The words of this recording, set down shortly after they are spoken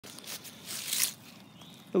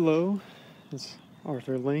Hello, it's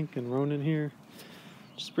Arthur Link and Ronan here.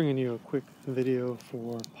 Just bringing you a quick video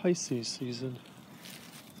for Pisces season.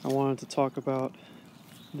 I wanted to talk about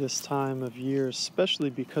this time of year, especially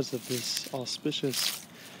because of this auspicious,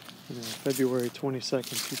 February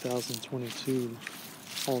 22nd, 2022,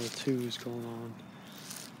 all the twos going on.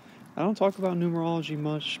 I don't talk about numerology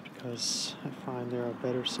much because I find there are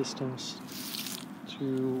better systems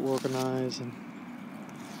to organize and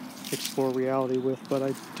explore reality with, but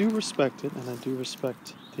I do respect it, and I do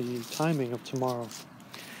respect the timing of tomorrow.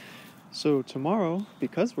 So tomorrow,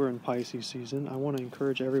 because we're in Pisces season, I want to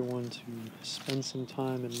encourage everyone to spend some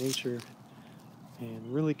time in nature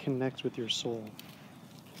and really connect with your soul.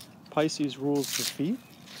 Pisces rules the feet,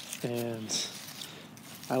 and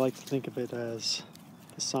I like to think of it as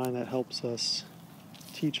the sign that helps us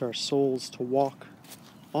teach our souls to walk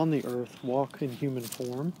on the earth, walk in human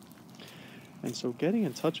form. And so getting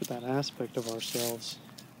in touch with that aspect of ourselves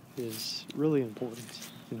is really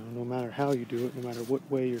important, no matter how you do it, no matter what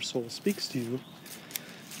way your soul speaks to you,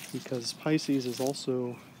 because Pisces is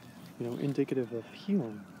also, indicative of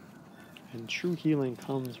healing. And true healing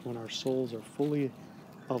comes when our souls are fully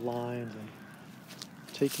aligned and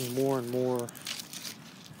taking more and more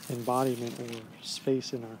embodiment or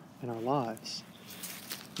space in our lives.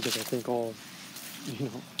 Because I think all,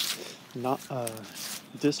 not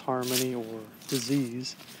disharmony or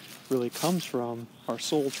disease really comes from our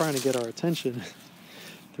soul trying to get our attention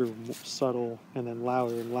through subtle and then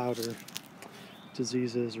louder and louder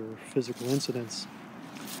diseases or physical incidents.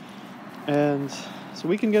 And so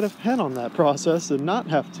we can get ahead on that process and not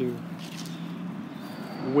have to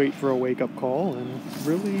wait for a wake-up call and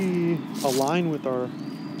really align with our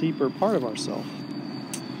deeper part of ourselves.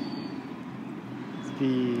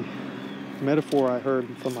 The metaphor I heard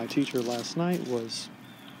from my teacher last night was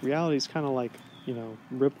reality is kind of like,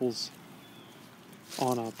 ripples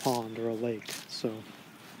on a pond or a lake. So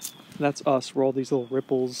that's us. We're all these little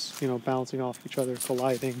ripples, bouncing off each other,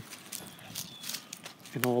 colliding,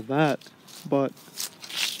 and all that. But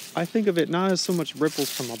I think of it not as so much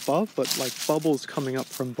ripples from above, but like bubbles coming up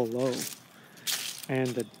from below. And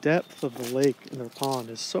the depth of the lake and the pond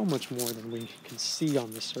is so much more than we can see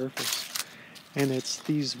on the surface. And it's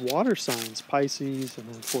these water signs, Pisces, and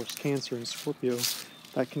then of course Cancer and Scorpio,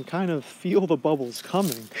 that can kind of feel the bubbles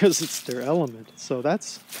coming because it's their element. So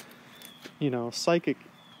that's, psychic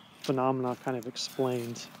phenomena kind of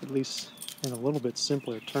explained, at least in a little bit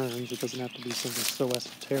simpler terms. It doesn't have to be something so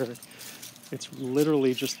esoteric. It's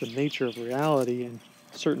literally just the nature of reality and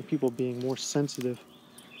certain people being more sensitive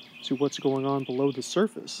to what's going on below the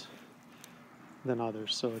surface than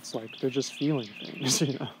others. So it's like they're just feeling things,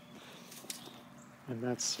 And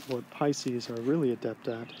that's what Pisces are really adept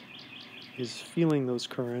at, is feeling those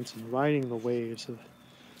currents and riding the waves of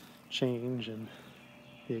change and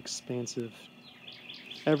the expansive,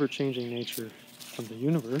 ever-changing nature of the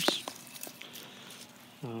universe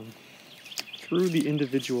through the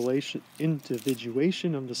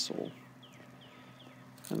individuation of the soul.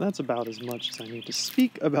 And that's about as much as I need to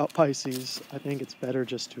speak about Pisces. I think it's better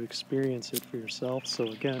just to experience it for yourself. So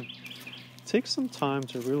again, take some time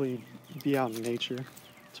to really be out in nature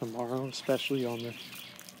tomorrow, especially on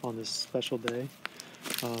this special day.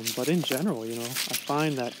 But in general, I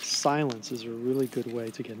find that silence is a really good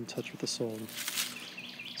way to get in touch with the soul.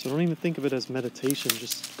 So don't even think of it as meditation.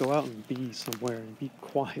 Just go out and be somewhere and be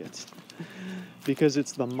quiet. Because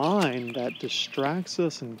it's the mind that distracts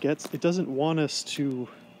us and it doesn't want us to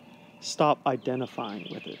stop identifying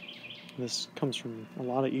with it. This comes from a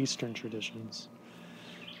lot of Eastern traditions.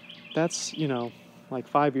 That's, like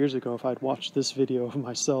 5 years ago, if I'd watched this video of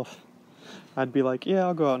myself, I'd be like, yeah,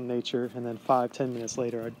 I'll go out in nature. And then 5-10 minutes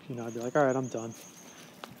later, I'd be like, all right, I'm done.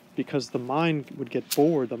 Because the mind would get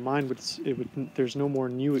bored. The mind there's no more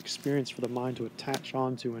new experience for the mind to attach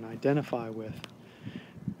onto and identify with.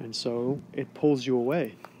 And so it pulls you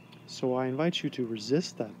away. So I invite you to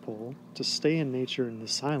resist that pull, to stay in nature in the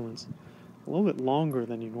silence a little bit longer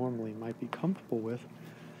than you normally might be comfortable with.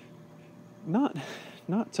 Not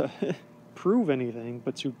to prove anything,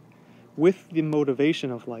 but with the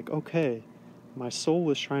motivation of like, okay, my soul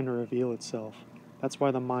is trying to reveal itself. That's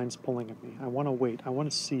why the mind's pulling at me. I want to wait. I want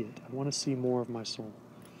to see it. I want to see more of my soul.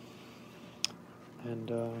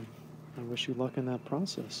 And I wish you luck in that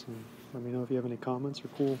process. And let me know if you have any comments or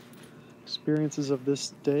cool experiences of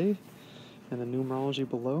this day and the numerology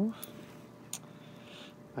below.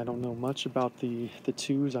 I don't know much about the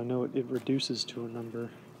twos. I know it reduces to a number,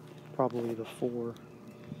 probably the 4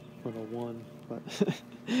 or the 1. But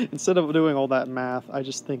instead of doing all that math, I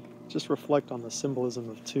just reflect on the symbolism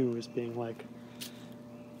of 2 as being like,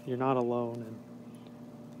 you're not alone, and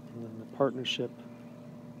then the partnership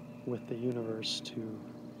with the universe to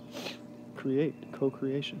create,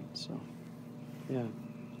 co-creation. So, yeah,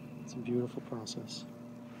 it's a beautiful process.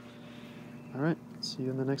 All right, see you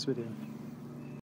in the next video.